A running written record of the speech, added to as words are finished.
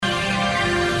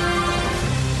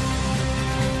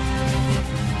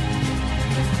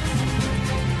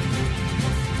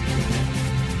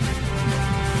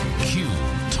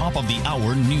top of the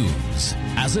hour news.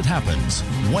 As it happens,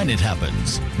 when it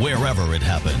happens, wherever it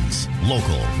happens.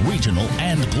 Local, regional,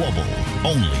 and global.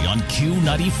 Only on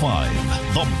Q95,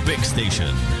 the big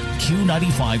station.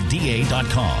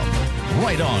 Q95DA.com.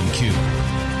 Right on Q.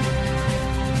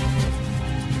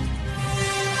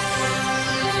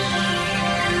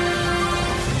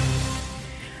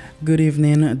 Good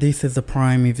evening, this is the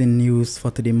Prime Evening News for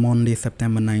today, Monday,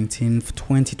 September 19th,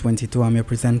 2022. I'm your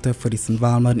presenter for this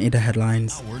involvement in the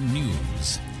headlines. Our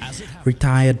news.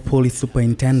 Retired Police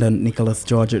Superintendent Nicholas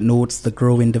George notes the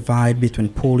growing divide between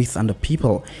police and the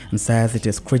people and says it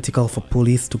is critical for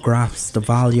police to grasp the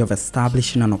value of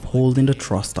establishing and upholding the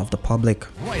trust of the public.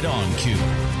 Right on Q.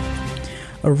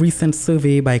 A recent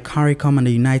survey by CARICOM and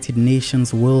the United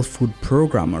Nations World Food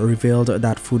Programme revealed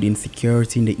that food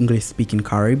insecurity in the English-speaking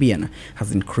Caribbean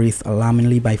has increased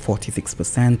alarmingly by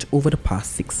 46% over the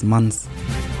past 6 months.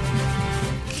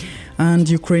 And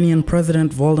Ukrainian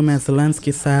President Volodymyr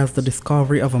Zelensky says the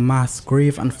discovery of a mass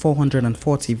grave and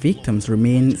 440 victims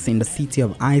remains in the city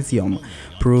of Izium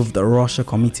proved that Russia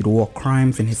committed war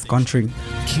crimes in his country.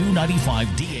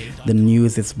 Q95DA. The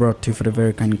news is brought to you for the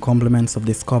very kind compliments of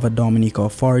Discover Dominica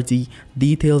Authority.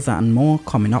 Details and more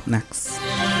coming up next.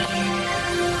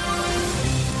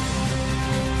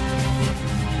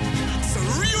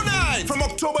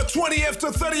 October 20th to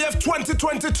 30th,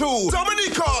 2022.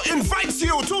 Dominica invites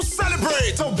you to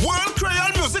celebrate the World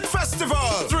Creole Music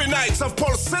Festival. 3 nights of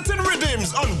pulsating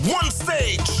rhythms on one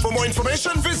stage. For more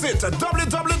information, visit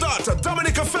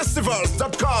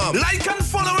www.dominicafestivals.com. Like and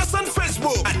follow us on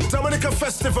Facebook at Dominica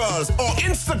Festivals or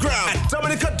Instagram at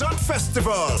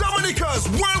Dominica.Festival. Dominica's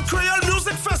World Creole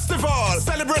Music Festival,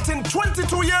 celebrating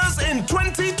 22 years in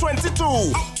 2022.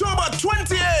 October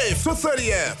 28th to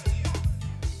 30th.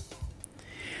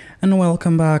 And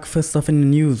welcome back. First off in the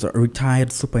news,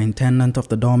 retired Superintendent of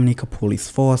the Dominica Police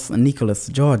Force, Nicholas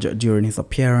George, during his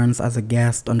appearance as a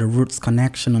guest on the Roots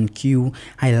Connection on Q,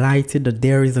 highlighted that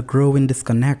there is a growing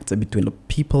disconnect between the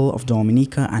people of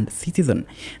Dominica and the citizen,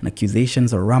 and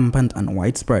accusations are rampant and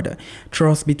widespread.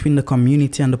 Trust between the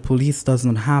community and the police does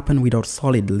not happen without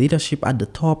solid leadership at the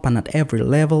top and at every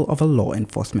level of a law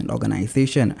enforcement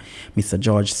organization. Mr.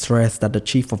 George stressed that the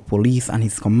Chief of Police and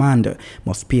his commander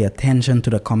must pay attention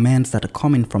to the comments that are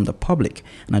coming from the public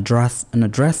and address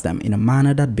them in a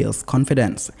manner that builds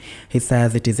confidence. He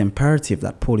says it is imperative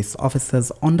that police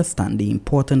officers understand the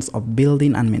importance of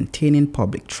building and maintaining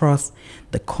public trust,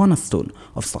 the cornerstone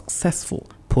of successful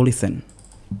policing.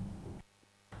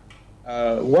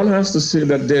 One has to say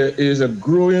that there is a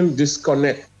growing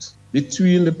disconnect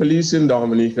between the police in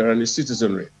Dominica and the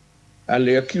citizenry, and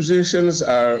the accusations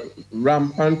are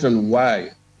rampant and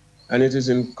wide. And it is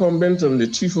incumbent on the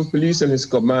Chief of Police and his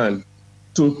command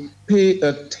to pay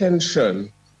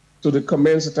attention to the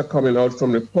comments that are coming out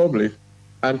from the public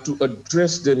and to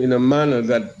address them in a manner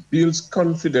that builds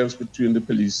confidence between the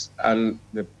police and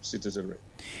the citizenry.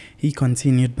 He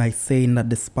continued by saying that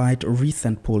despite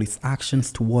recent police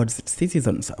actions towards its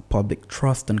citizens, public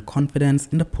trust and confidence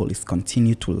in the police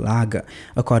continue to lag.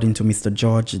 According to Mr.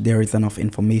 George, there is enough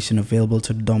information available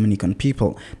to the Dominican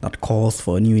people that calls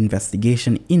for a new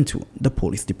investigation into the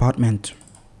police department.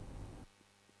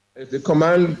 If the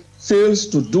command fails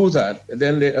to do that,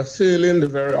 then they are failing the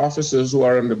very officers who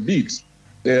are on the beat.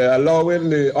 They are allowing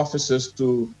the officers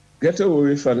to get away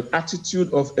with an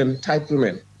attitude of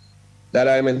entitlement, that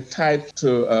I'm entitled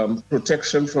to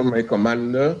protection from my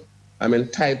commander, I'm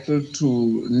entitled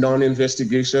to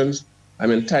non-investigations,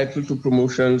 I'm entitled to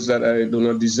promotions that I do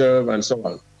not deserve, and so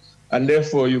on. And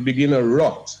therefore, you begin a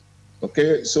rot.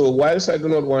 Okay, so whilst I do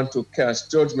not want to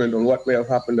cast judgment on what may have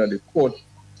happened at the court,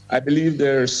 I believe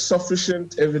there is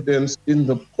sufficient evidence in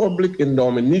the public in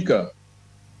Dominica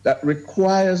that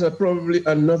requires probably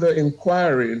another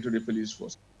inquiry into the police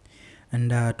force. And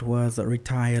that was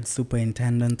retired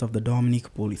Superintendent of the Dominica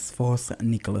Police Force,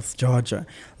 Nicholas George.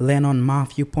 Lennon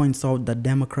Matthew points out that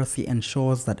democracy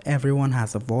ensures that everyone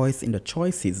has a voice in the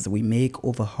choices we make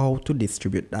over how to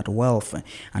distribute that wealth.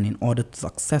 And in order to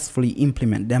successfully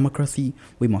implement democracy,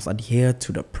 we must adhere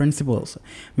to the principles.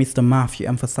 Mr. Matthew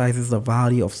emphasizes the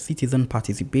value of citizen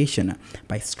participation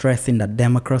by stressing that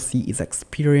democracy is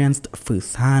experienced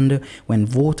firsthand when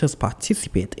voters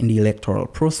participate in the electoral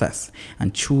process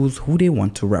and choose who they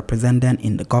want to represent them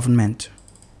in the government.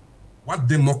 What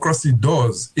democracy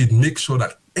does, it makes sure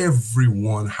that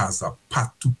everyone has a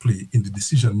part to play in the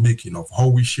decision making of how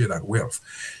we share that wealth.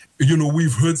 You know,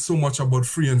 we've heard so much about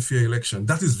free and fair election.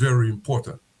 That is very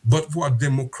important. But for a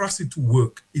democracy to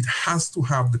work, it has to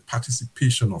have the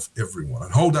participation of everyone.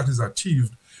 And how that is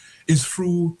achieved is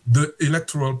through the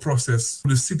electoral process,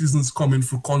 the citizens coming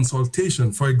through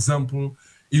consultation. For example,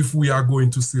 if we are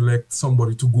going to select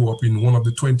somebody to go up in one of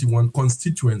the 21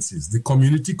 constituencies, the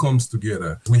community comes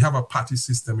together. We have a party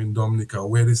system in Dominica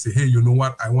where they say, hey, you know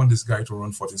what? I want this guy to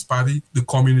run for this party. The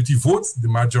community votes. The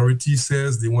majority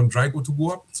says they want Drago to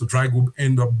go up. So Drago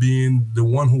end up being the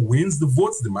one who wins the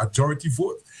votes, the majority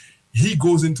vote. He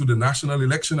goes into the national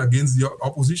election against the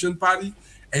opposition party,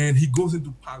 and he goes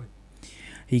into parliament.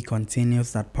 He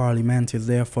continues that Parliament is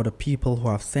there for the people who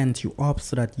have sent you up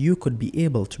so that you could be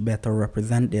able to better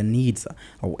represent their needs.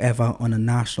 However, on a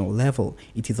national level,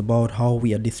 it is about how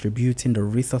we are distributing the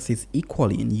resources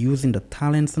equally and using the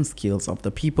talents and skills of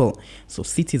the people. So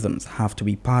citizens have to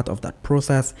be part of that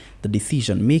process, the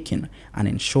decision making, and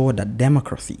ensure that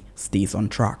democracy stays on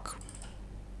track.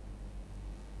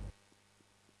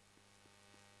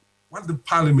 What the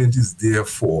parliament is there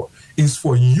for is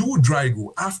for you,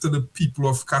 Drago, after the people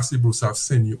of Casablanca have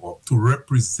sent you up, to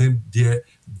represent their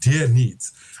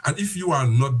needs. And if you are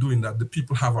not doing that, the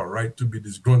people have a right to be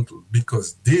disgruntled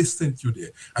because they sent you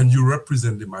there and you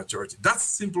represent the majority. That's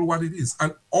simple what it is.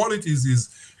 And all it is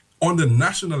on the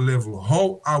national level,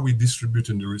 how are we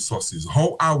distributing the resources?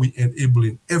 How are we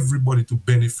enabling everybody to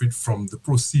benefit from the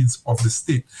proceeds of the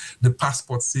state, the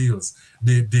passport sales,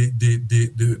 the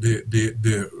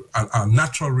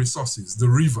natural resources, the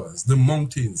rivers, the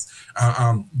mountains,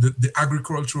 the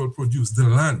agricultural produce, the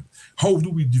land? How do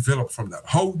we develop from that?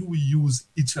 How do we use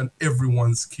each and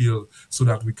everyone's skill so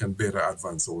that we can better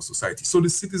advance our society? So the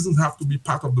citizens have to be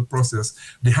part of the process.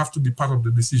 They have to be part of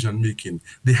the decision making.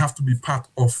 They have to be part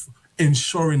of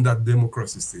ensuring that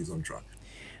democracy stays on track.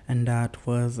 And that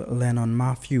was Lennon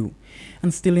Matthew.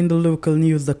 And still in the local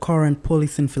news, the current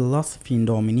policing philosophy in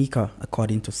Dominica,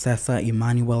 according to Cesar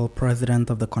Emmanuel, president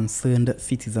of the Concerned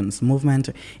Citizens Movement,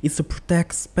 is to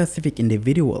protect specific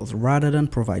individuals rather than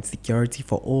provide security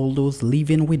for all those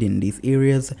living within these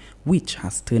areas, which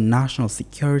has turned national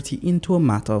security into a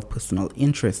matter of personal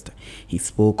interest. He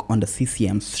spoke on the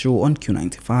CCM's show on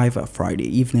Q95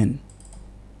 Friday evening.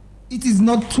 It is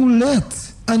not too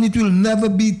late, and it will never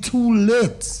be too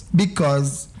late,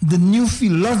 because the new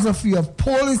philosophy of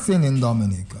policing in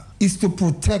Dominica is to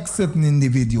protect certain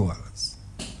individuals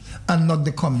and not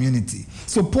the community.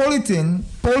 So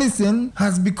policing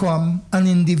has become an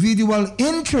individual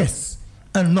interest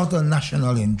and not a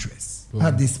national interest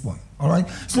at this point. All right.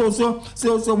 So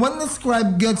when the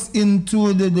scribe gets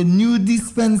into the new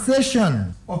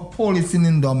dispensation of policing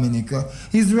in Dominica,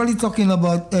 he's really talking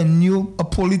about a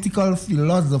political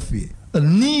philosophy, a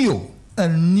new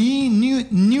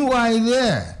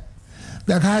idea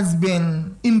that has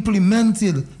been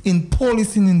implemented in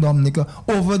policing in Dominica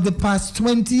over the past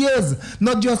 20 years,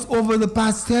 not just over the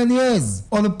past 10 years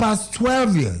or the past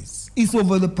 12 years. It's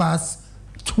over the past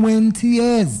 20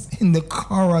 years in the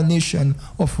coronation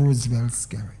of Roosevelt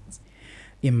Skerrit.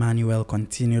 Emmanuel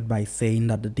continued by saying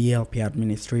that the DLP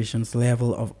administration's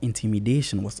level of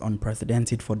intimidation was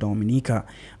unprecedented for Dominica.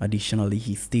 Additionally,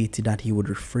 he stated that he would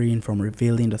refrain from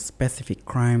revealing the specific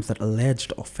crimes that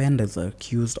alleged offenders are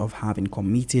accused of having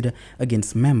committed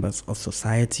against members of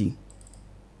society.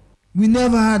 We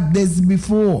never had this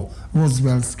before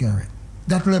Roosevelt Skerrit.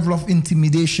 That level of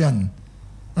intimidation,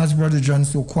 as Brother John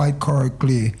so quite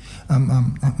correctly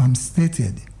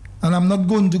stated. And I'm not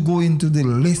going to go into the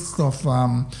list of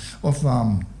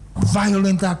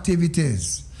violent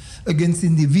activities against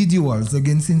individuals,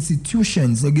 against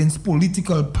institutions, against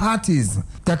political parties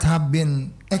that have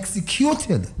been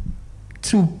executed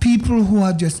to people who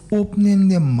are just opening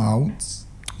their mouths,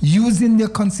 using their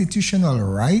constitutional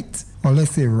right, or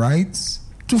let's say rights,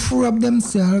 to free up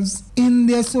themselves in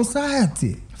their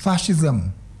society.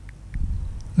 Fascism.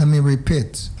 Let me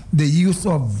repeat, the use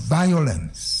of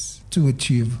violence to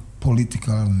achieve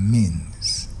political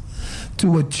means,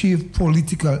 to achieve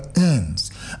political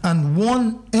ends. And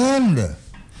one end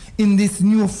in this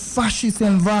new fascist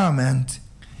environment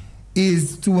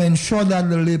is to ensure that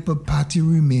the Labour Party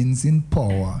remains in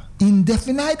power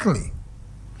indefinitely.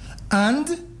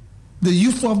 And the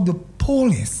use of the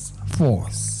police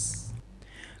force.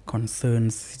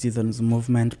 Concerned Citizens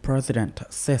Movement President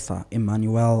Cesar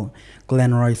Emmanuel.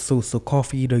 Glenroy Soso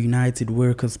Coffey, the United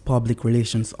Workers Public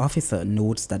Relations Officer,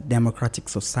 notes that democratic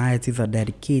societies are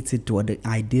dedicated to the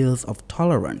ideals of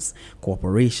tolerance,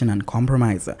 cooperation, and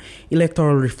compromise.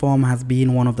 Electoral reform has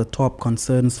been one of the top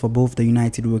concerns for both the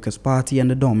United Workers Party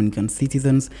and the Dominican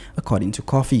citizens, according to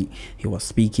Coffey. He was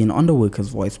speaking on the Workers'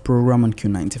 Voice program on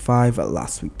Q95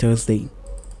 last week Thursday.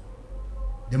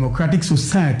 Democratic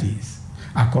societies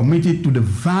are committed to the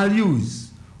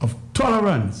values of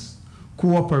tolerance,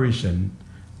 cooperation,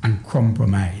 and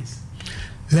compromise.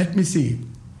 Let me say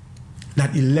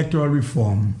that electoral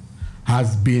reform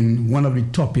has been one of the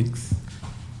topics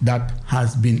that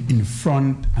has been in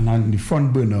front and on the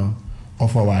front burner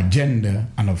of our agenda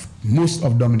and of most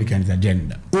of Dominican's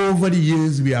agenda. Over the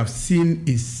years, we have seen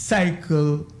a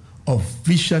cycle of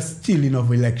vicious stealing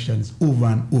of elections over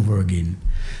and over again.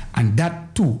 And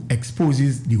that too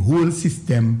exposes the whole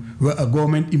system where a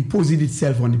government imposes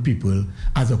itself on the people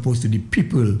as opposed to the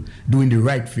people doing the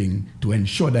right thing to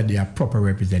ensure that they have proper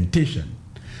representation.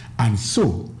 And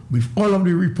so, with all of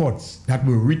the reports that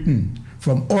were written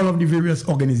from all of the various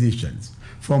organizations,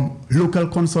 from local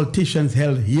consultations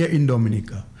held here in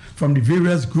Dominica, from the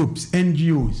various groups,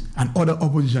 NGOs, and other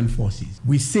opposition forces,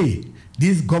 we say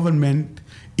this government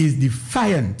is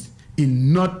defiant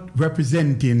in not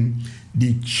representing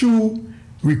the true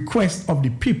request of the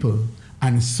people,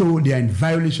 and so they are in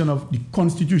violation of the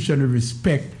Constitution with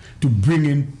respect to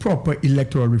bringing proper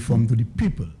electoral reform to the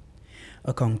people.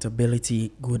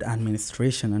 Accountability, good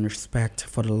administration, and respect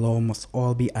for the law must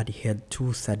all be adhered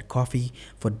to, said Coffey,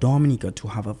 for Dominica to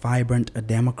have a vibrant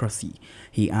democracy.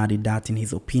 He added that, in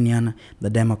his opinion,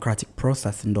 the democratic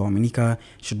process in Dominica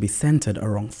should be centered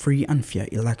around free and fair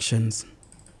elections.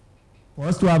 For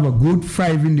us to have a good,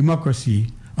 thriving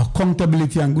democracy,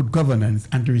 accountability and good governance,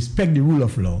 and to respect the rule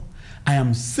of law, I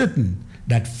am certain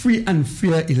that free and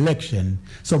fair election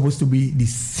is supposed to be the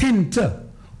center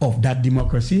of that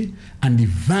democracy and the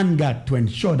vanguard to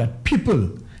ensure that people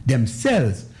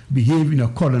themselves behave in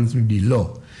accordance with the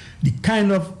law. The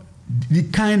kind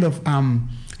of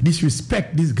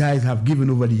disrespect these guys have given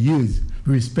over the years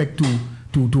with respect to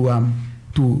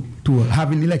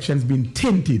having elections being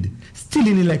tainted,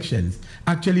 stealing elections,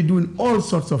 actually doing all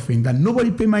sorts of things, and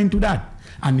nobody pay mind to that.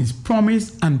 And it's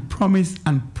promised and promised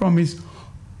and promised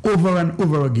over and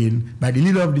over again by the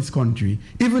leader of this country.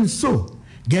 Even so,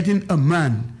 getting a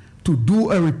man to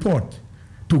do a report,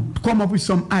 to come up with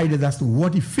some ideas as to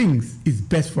what he thinks is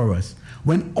best for us,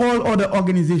 when all other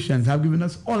organizations have given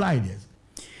us all ideas.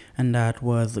 And that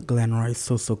was Glenroy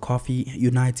Soso Coffey,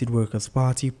 United Workers'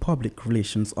 Party Public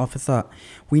Relations Officer.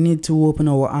 We need to open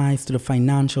our eyes to the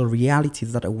financial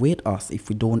realities that await us if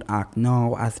we don't act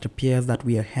now, as it appears that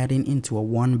we are heading into a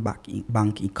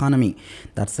one-bank economy.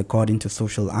 That's according to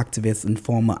social activist and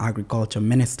former Agriculture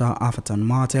Minister Atherton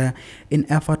Marteh, in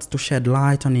efforts to shed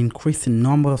light on the increasing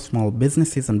number of small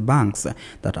businesses and banks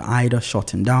that are either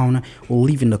shutting down or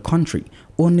leaving the country,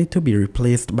 only to be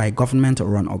replaced by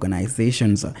government-run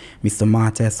organizations. Mr.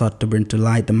 Marteh sought to bring to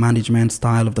light the management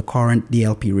style of the current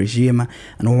DLP regime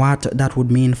and what that would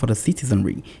mean for the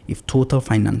citizenry if total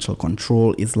financial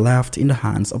control is left in the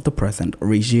hands of the present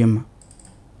regime.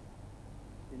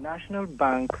 The National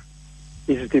Bank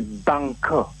is the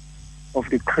banker of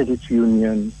the credit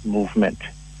union movement.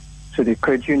 So the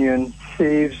credit union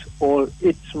saves all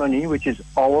its money, which is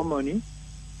our money,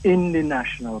 in the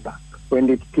National Bank. When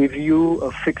they give you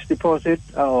a fixed deposit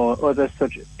or other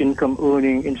such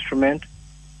income-earning instrument,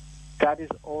 that is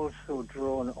also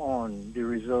drawn on the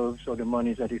reserves or the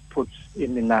money that it puts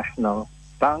in the National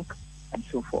Bank and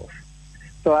so forth.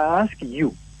 So I ask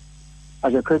you,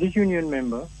 as a credit union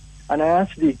member, and I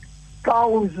ask the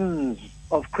thousands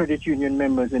of credit union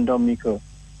members in Dominica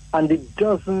and the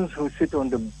dozens who sit on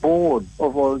the board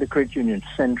of all the credit unions,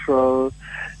 Central,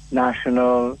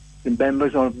 National, the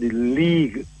members of the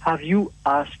league, have you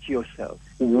asked yourself,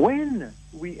 when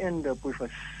we end up with a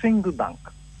single bank,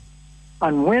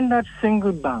 and when that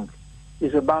single bank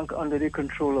is a bank under the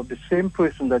control of the same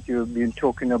person that you've been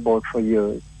talking about for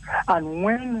years, and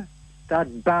when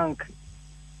that bank,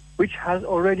 which has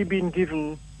already been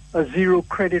given a zero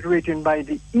credit rating by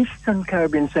the Eastern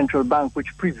Caribbean Central Bank,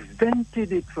 which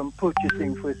prevented it from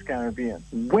purchasing First Caribbean,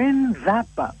 when that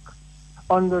bank,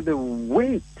 under the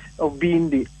weight of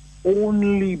being the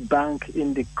only bank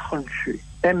in the country,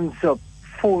 ends up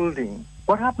folding,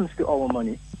 what happens to our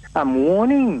money? I'm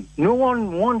warning, no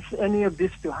one wants any of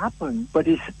this to happen, but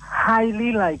it's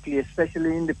highly likely,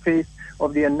 especially in the face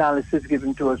of the analysis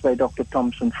given to us by Dr.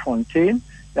 Thompson Fontaine,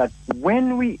 that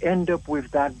when we end up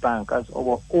with that bank as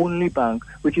our only bank,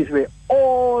 which is where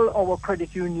all our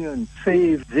credit unions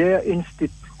save their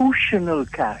institutional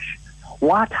cash,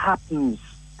 what happens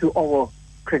to our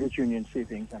credit union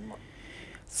savings and money?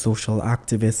 Social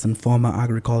activist and former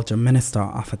Agriculture Minister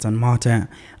Atherton Marteh,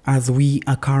 as we,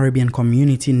 a Caribbean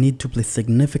community, need to pay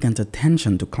significant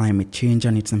attention to climate change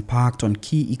and its impact on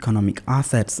key economic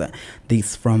assets.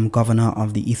 This from Governor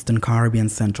of the Eastern Caribbean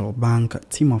Central Bank,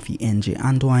 Timothy N.J.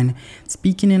 Antoine,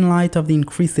 speaking in light of the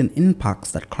increasing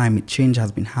impacts that climate change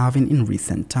has been having in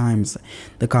recent times.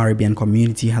 The Caribbean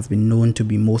community has been known to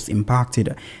be most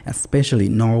impacted, especially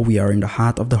now we are in the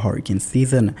heart of the hurricane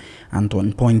season.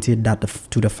 Antoine pointed that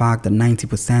to to the fact that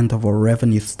 90% of our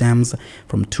revenue stems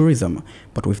from tourism.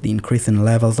 But with the increasing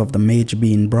levels of damage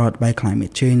being brought by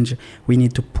climate change, we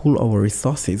need to pool our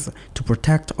resources to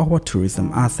protect our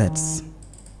tourism assets.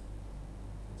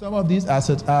 Some of these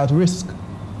assets are at risk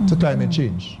to climate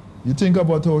change. You think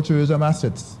about our tourism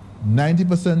assets.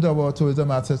 90% of our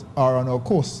tourism assets are on our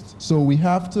coast. So we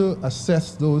have to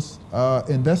assess those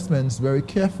investments very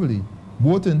carefully,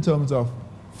 both in terms of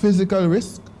physical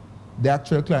risk, the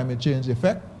actual climate change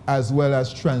effect, as well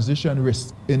as transition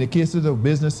risk. In the cases of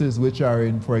businesses which are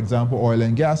in, for example, oil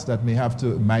and gas that may have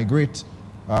to migrate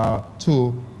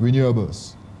to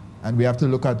renewables. And we have to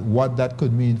look at what that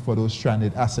could mean for those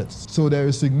stranded assets. So there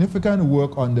is significant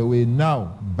work underway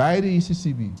now by the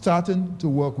ECCB, starting to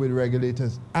work with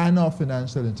regulators and our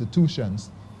financial institutions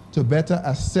to better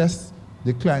assess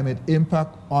the climate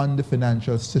impact on the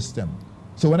financial system.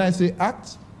 So when I say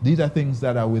act, these are things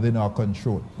that are within our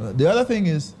control. The other thing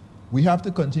is we have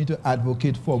to continue to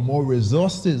advocate for more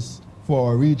resources for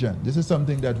our region. This is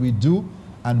something that we do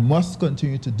and must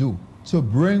continue to do, to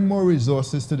bring more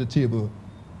resources to the table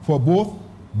for both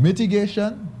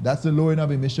mitigation, that's the lowering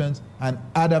of emissions, and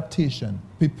adaptation,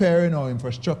 preparing our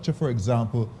infrastructure, for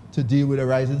example, to deal with a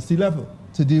rising sea level,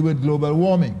 to deal with global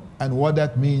warming, and what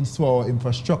that means for our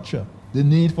infrastructure, the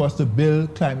need for us to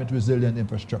build climate resilient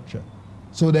infrastructure.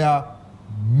 So there are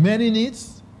many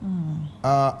needs,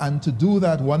 and to do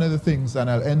that, one of the things, and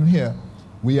I'll end here,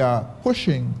 we are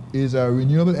pushing is a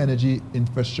renewable energy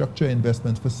infrastructure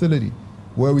investment facility,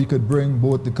 where we could bring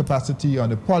both the capacity on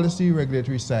the policy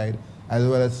regulatory side as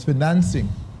well as financing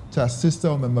to assist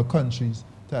our member countries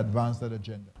to advance that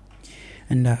agenda.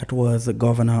 And that was the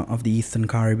Governor of the Eastern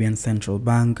Caribbean Central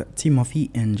Bank,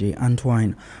 Timothy N.J.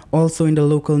 Antoine. Also in the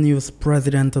local news,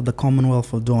 President of the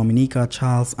Commonwealth of Dominica,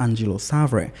 Charles Angelo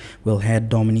Savre, will head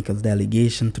Dominica's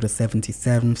delegation to the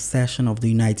 77th session of the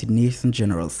United Nations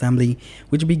General Assembly,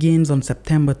 which begins on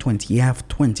September 20th,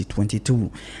 2022.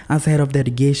 As head of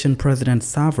delegation, President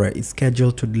Savre is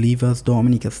scheduled to deliver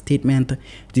Dominica's statement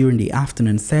during the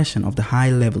afternoon session of the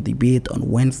high-level debate on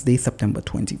Wednesday, September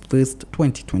 21st,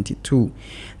 2022.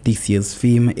 This year's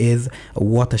theme is a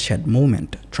watershed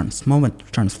moment,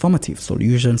 transformative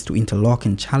solutions to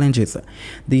interlocking challenges.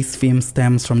 This theme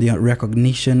stems from the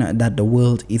recognition that the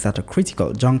world is at a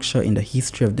critical juncture in the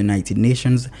history of the United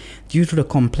Nations due to the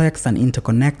complex and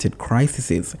interconnected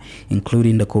crises,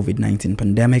 including the COVID-19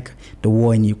 pandemic, the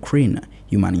war in Ukraine,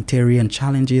 humanitarian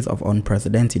challenges of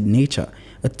unprecedented nature,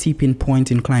 a tipping point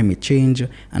in climate change,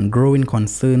 and growing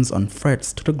concerns on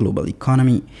threats to the global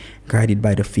economy. Guided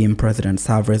by the theme, President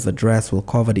Savre's address will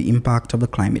cover the impact of the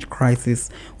climate crisis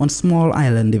on small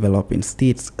island developing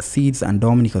states, seeds, and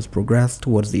Dominica's progress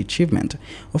towards the achievement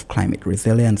of climate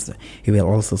resilience. He will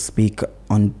also speak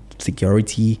on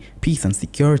security, peace and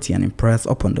security, and impress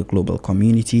upon the global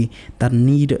community that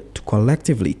need to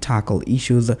collectively tackle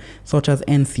issues such as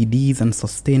NCDs and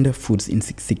sustained food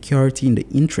insecurity in the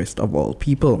interest of all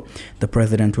people. The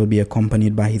president will be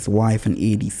accompanied by his wife and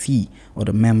ADC.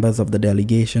 Other members of the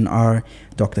delegation are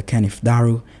Dr. Kenneth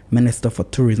Daru, Minister for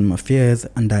Tourism Affairs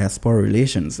and Diaspora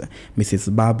Relations,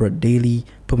 Mrs. Barbara Daly,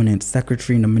 Permanent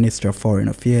Secretary in the Ministry of Foreign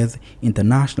Affairs,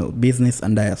 International Business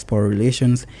and Diaspora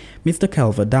Relations, Mr.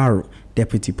 Kelva Daru,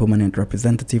 Deputy Permanent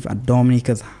Representative at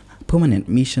Dominica's Permanent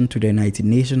Mission to the United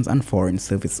Nations and Foreign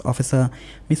Service Officer,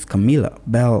 Ms. Camilla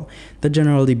Bell. The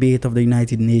General Debate of the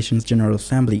United Nations General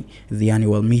Assembly is the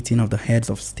annual meeting of the heads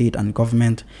of state and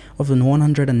government of the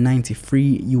 193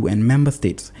 UN member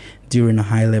states. During a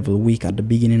high-level week at the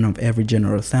beginning of every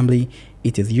General Assembly,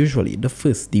 it is usually the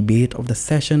first debate of the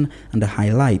session and the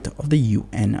highlight of the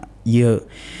UN year.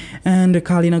 And the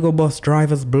Kalinago bus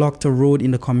drivers blocked a road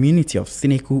in the community of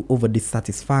Sineku over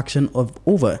dissatisfaction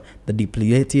over the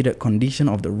depleted condition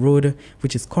of the road,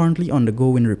 which is currently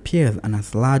undergoing repairs and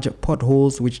has large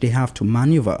potholes which they have to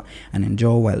maneuver and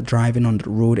endure while driving on the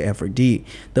road every day.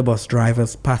 The bus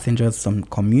drivers, passengers, some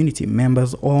community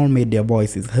members all made their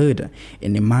voices heard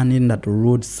in demanding that the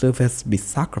road surface be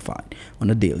sacrificed on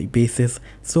a daily basis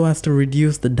so as to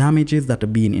reduce the damages that are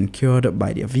being incurred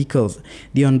by their vehicles.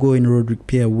 The ongoing road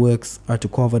repair works are to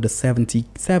cover the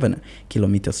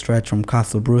 77-kilometer stretch from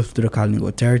Castle Bruce to the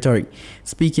Kalinago territory.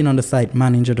 Speaking on the site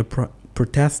manager, the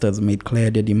protesters made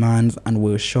clear their demands and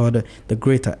were assured the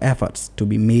greater efforts to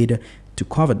be made to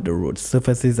cover the road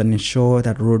surfaces and ensure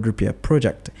that road repair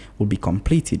project will be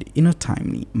completed in a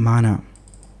timely manner.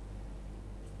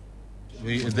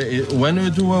 When we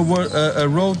do a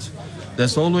road,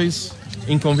 there's always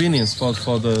inconvenience for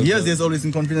the... Yes, there's always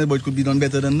inconvenience, but it could be done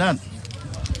better than that.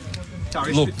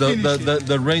 Look,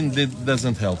 the rain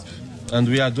doesn't help, and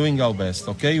we are doing our best,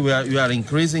 okay? We are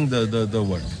increasing the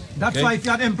work. That's why if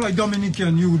you had employed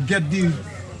Dominican, you would get the...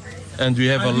 And we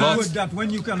have a lot... that when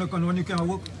you can look and when you can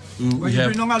work. We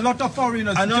have bring on a lot of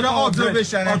foreigners. Another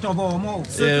observation out of our mouth.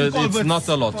 It's not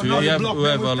a lot. We have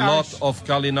a lot of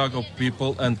Kalinago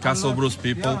people and Castle Bruce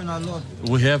people. Yeah, a lot.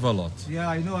 We have a lot. Yeah,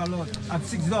 I know a lot. At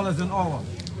 $6 an hour.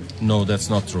 No, that's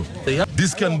not true.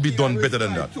 This can be done better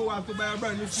than that.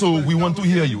 So we want to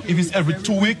hear you. If it's every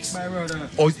 2 weeks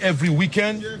or it's every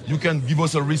weekend, you can give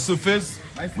us a resurface.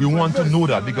 We want to know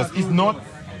that, because if not,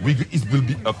 it will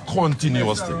be a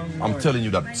continuous thing. I'm telling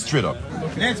you that straight up.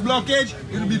 Next blockage,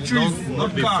 it'll be trees,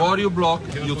 not before car. you block,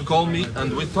 you'd call me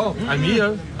and we talk. I'm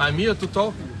here to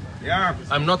talk. Yeah.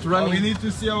 I'm not running. All you need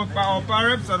to see our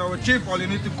parents and our chief, all you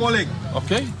need to call it.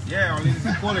 Okay. Yeah, all you need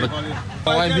to call it.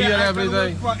 I'm here every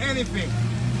day. For anything.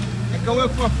 I can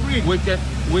work for free.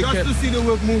 Just to see the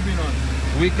work moving on.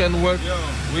 We can work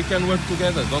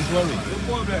together, don't worry.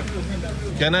 No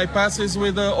problem. Can I pass this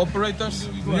with the operators?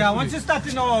 Yeah, once you start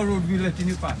in our road, we'll let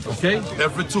you pass. Okay?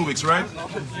 Every 2 weeks, right?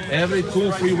 Every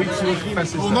 2-3 weeks we'll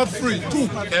pass this. Oh, not 3, 2.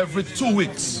 Every 2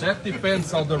 weeks. That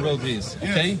depends how the road is,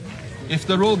 okay? If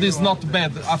the road is not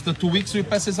bad, after 2 weeks we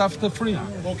pass it after 3.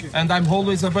 Okay. And I'm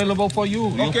always available for you.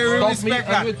 Okay, we respect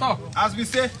that. We talk. As we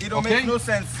say, it don't make no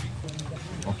sense.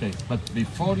 Okay, but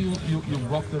before you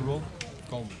block the road,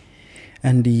 call me.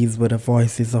 And these were the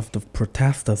voices of the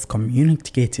protesters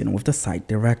communicating with the site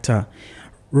director.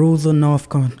 Roseau North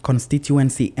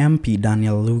constituency MP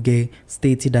Daniel Luge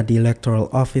stated that the Electoral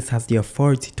Office has the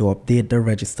authority to update the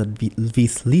registered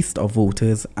list of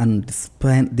voters and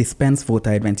dispense voter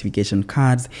identification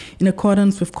cards in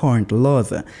accordance with current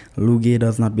laws. Luge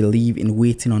does not believe in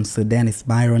waiting on Sir Dennis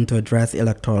Byron to address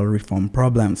electoral reform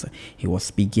problems. He was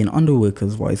speaking on the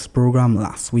Workers' Voice program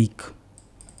last week.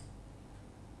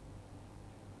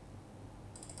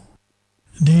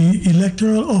 The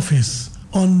Electoral Office,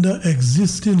 under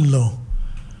existing law,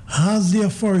 has the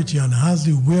authority and has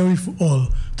the wherewithal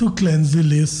to cleanse the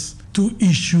list, to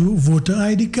issue voter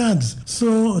ID cards.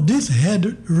 So this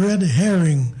red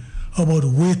herring about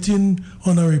waiting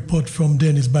on a report from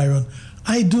Dennis Byron,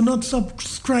 I do not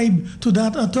subscribe to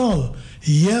that at all.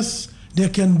 Yes, there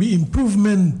can be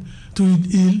improvement to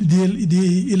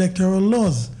the electoral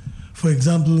laws. For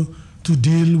example, to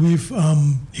deal with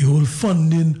the whole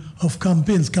funding of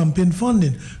campaigns, campaign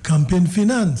funding, campaign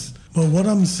finance. But what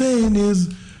I'm saying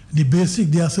is there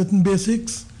are certain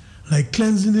basics like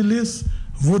cleansing the list,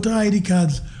 voter ID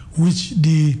cards, which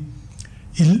the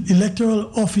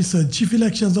electoral officer, chief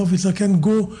elections officer can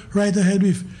go right ahead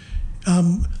with.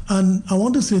 And I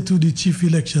want to say to the chief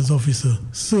elections officer,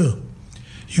 sir,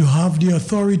 you have the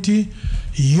authority,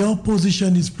 your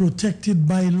position is protected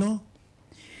by law.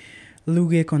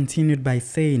 Luge continued by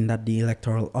saying that the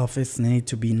Electoral Office need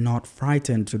to be not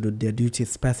frightened to do their duties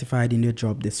specified in their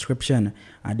job description.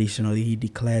 Additionally, he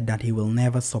declared that he will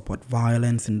never support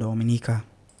violence in Dominica.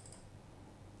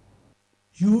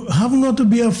 You have not to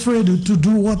be afraid to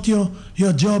do what your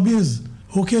job is.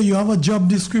 Okay, you have a job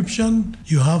description,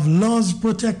 you have laws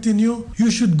protecting you.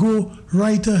 You should go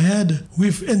right ahead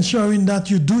with ensuring that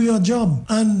you do your job.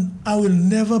 And I will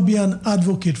never be an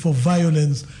advocate for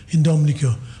violence in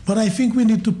Dominica. But I think we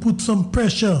need to put some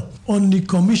pressure on the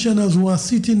commissioners who are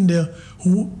sitting there,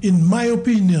 who, in my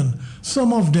opinion,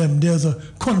 some of them, there's a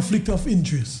conflict of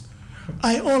interest.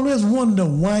 I always wonder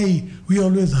why we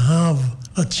always have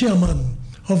a chairman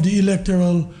of the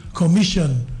Electoral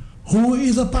Commission who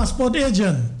is a passport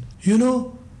agent. You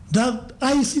know, that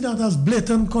I see that as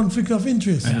blatant conflict of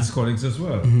interest. And his colleagues as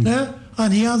well. Mm-hmm. Yeah?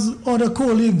 And he has other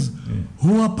colleagues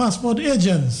who are passport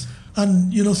agents.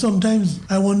 And, you know, sometimes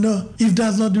I wonder if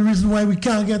that's not the reason why we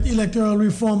can't get electoral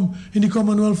reform in the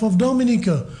Commonwealth of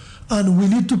Dominica. And we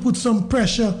need to put some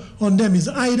pressure on them. It's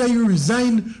either you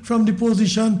resign from the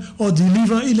position or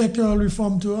deliver electoral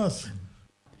reform to us.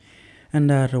 And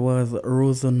that was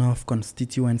Roseau North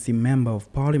constituency member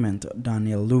of parliament,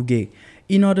 Daniel Luge.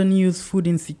 In other news, food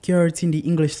insecurity in the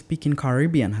English-speaking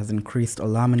Caribbean has increased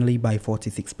alarmingly by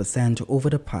 46% over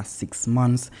the past 6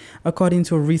 months, according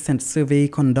to a recent survey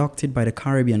conducted by the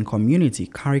Caribbean Community,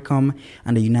 CARICOM,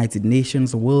 and the United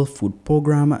Nations World Food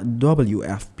Programme,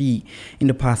 WFP. In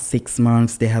the past 6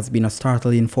 months, there has been a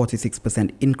startling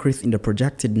 46% increase in the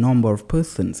projected number of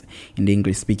persons in the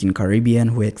English-speaking Caribbean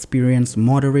who experience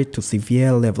moderate to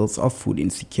severe levels of food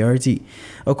insecurity.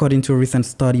 According to a recent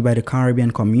study by the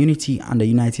Caribbean Community and the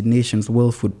United Nations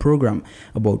World Food Programme,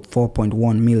 about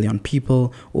 4.1 million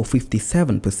people, or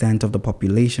 57% of the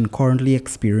population, currently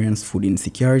experience food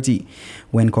insecurity.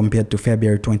 When compared to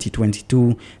February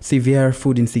 2022, severe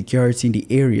food insecurity in the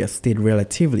area stayed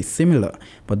relatively similar,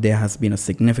 but there has been a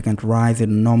significant rise in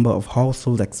the number of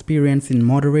households experiencing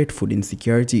moderate food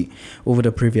insecurity. Over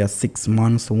the previous 6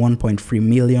 months, 1.3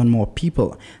 million more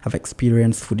people have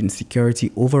experienced food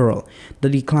insecurity overall. The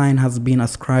decline has been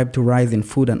ascribed to rising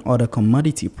food and other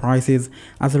commodity prices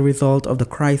as a result of the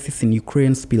crisis in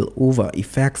Ukraine spillover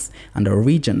effects and the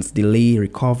region's delayed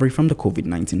recovery from the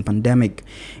COVID-19 pandemic.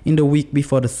 In the week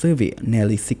before the survey,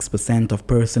 nearly 6% of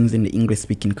persons in the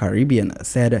English-speaking Caribbean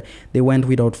said they went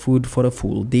without food for the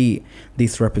full day.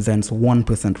 This represents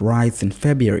 1% rise in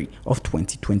February of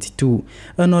 2022.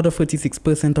 Another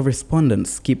 36% of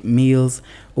respondents skipped meals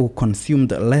or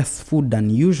consumed less food than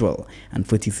usual, and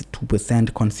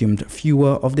 32% consumed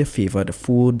fewer of their favored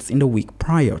foods in the week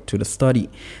prior to the study.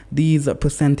 These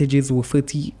percentages were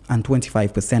 30 and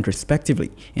 25%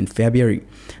 respectively in February.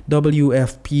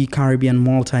 WFP Caribbean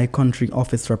Multi-Country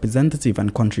Office Representative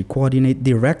and Country Coordinate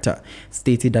Director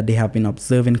stated that they have been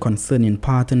observing concerning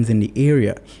patterns in the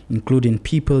area, including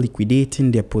people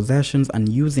liquidating their possessions and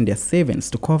using their savings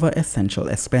to cover essential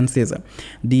expenses.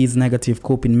 These negative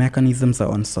coping mechanisms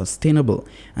are unsustainable,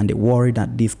 and they worry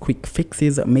that these quick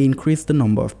fixes may increase the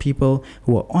number of people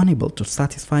who are unable to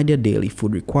satisfy their daily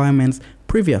food requirements.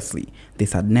 Previously,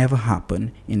 this had never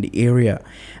happened in the area.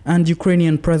 And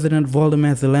Ukrainian President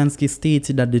Volodymyr Zelensky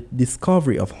stated that the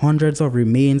discovery of hundreds of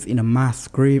remains in a mass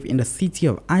grave in the city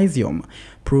of Izium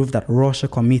proved that Russia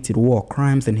committed war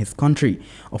crimes in his country.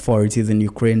 Authorities in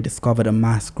Ukraine discovered a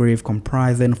mass grave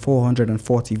comprising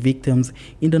 440 victims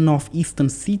in the northeastern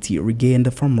city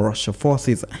regained from Russian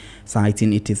forces,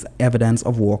 citing it as evidence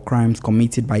of war crimes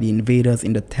committed by the invaders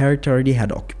in the territory they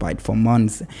had occupied for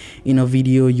months. In a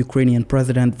video, Ukrainian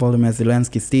President Volodymyr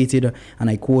Zelensky stated, and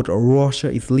I quote,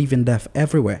 "Russia is leaving death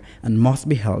everywhere and must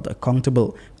be held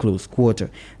accountable," close quote.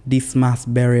 This mass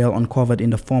burial uncovered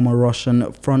in the former Russian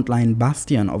frontline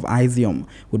bastion of Izium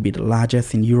would be the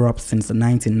largest in Europe since the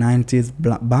 1990s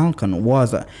Balkan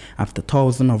Wars, after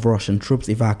thousands of Russian troops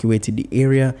evacuated the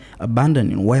area,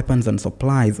 abandoning weapons and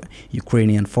supplies.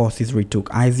 Ukrainian forces retook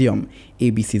Izium.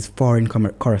 ABC's foreign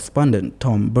correspondent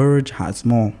Tom Burge has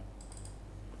more.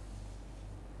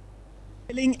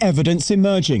 Evidence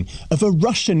emerging of a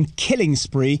Russian killing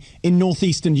spree in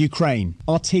northeastern Ukraine.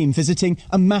 Our team visiting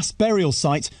a mass burial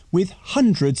site with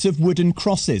hundreds of wooden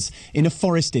crosses in a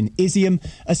forest in Izium,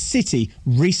 a city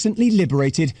recently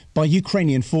liberated by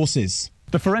Ukrainian forces.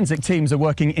 The forensic teams are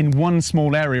working in one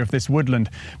small area of this woodland,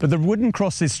 but the wooden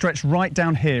crosses stretch right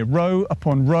down here, row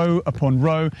upon row upon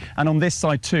row, and on this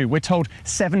side too. We're told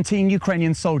 17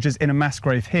 Ukrainian soldiers in a mass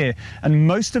grave here, and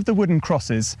most of the wooden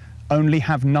crosses only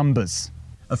have numbers.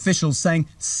 Officials saying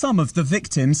some of the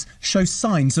victims show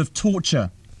signs of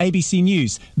torture. ABC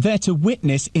News there to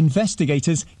witness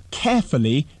investigators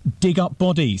carefully dig up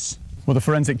bodies. Well, the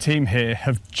forensic team here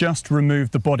have just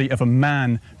removed the body of a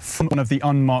man from one of the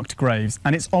unmarked graves,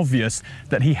 and it's obvious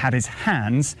that he had his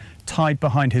hands tied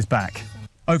behind his back.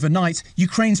 Overnight,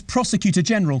 Ukraine's Prosecutor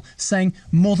General saying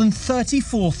more than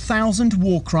 34,000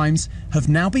 war crimes have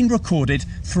now been recorded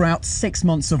throughout 6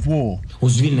 months of war.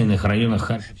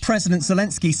 President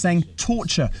Zelensky saying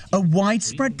torture, a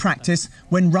widespread practice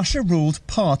when Russia ruled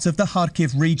part of the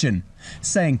Kharkiv region,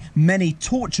 saying many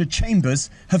torture chambers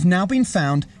have now been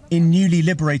found in newly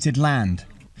liberated land.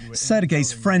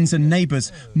 Sergei's friends and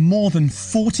neighbours, more than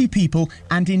 40 people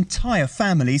and entire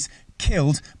families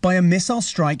killed by a missile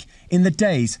strike in the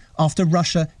days after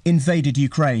Russia invaded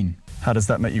Ukraine. How does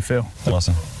that make you feel?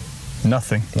 Nothing.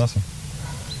 Nothing? Nothing.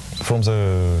 From the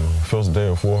first day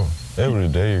of war, every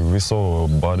day we saw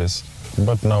bodies,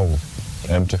 but now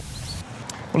empty.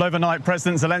 Well, overnight,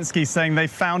 President Zelensky saying they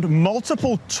found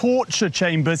multiple torture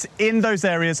chambers in those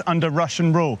areas under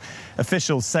Russian rule.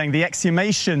 Officials saying the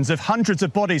exhumations of hundreds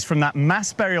of bodies from that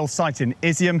mass burial site in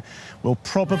Izium will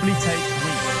probably take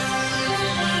weeks.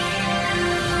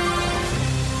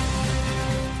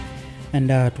 And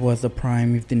that was the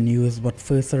prime with the news, but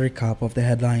first a recap of the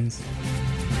headlines.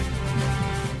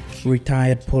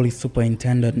 Retired police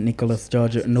superintendent Nicholas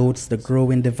George notes the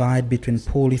growing divide between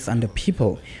police and the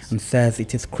people and says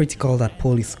it is critical that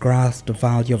police grasp the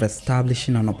value of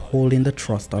establishing and upholding the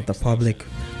trust of the public.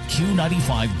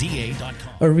 Q95DA.com.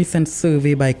 A recent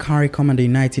survey by CARICOM and the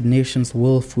United Nations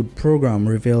World Food Programme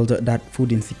revealed that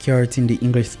food insecurity in the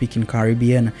English-speaking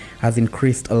Caribbean has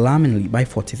increased alarmingly by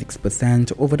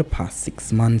 46% over the past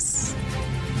 6 months.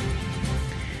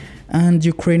 And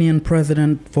Ukrainian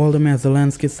President Volodymyr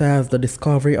Zelensky says the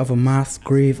discovery of a mass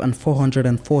grave and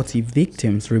 440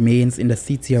 victims' remains in the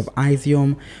city of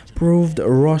Izium proved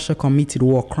Russia committed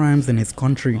war crimes in his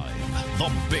country.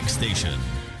 The big station.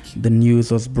 The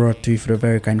news was brought to you for the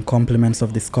very kind compliments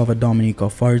of Discover Dominic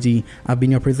Authority. I've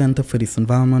been your presenter for this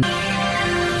environment.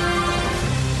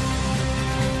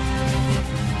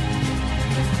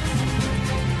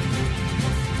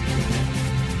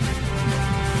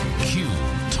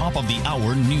 Top of the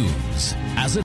hour news as it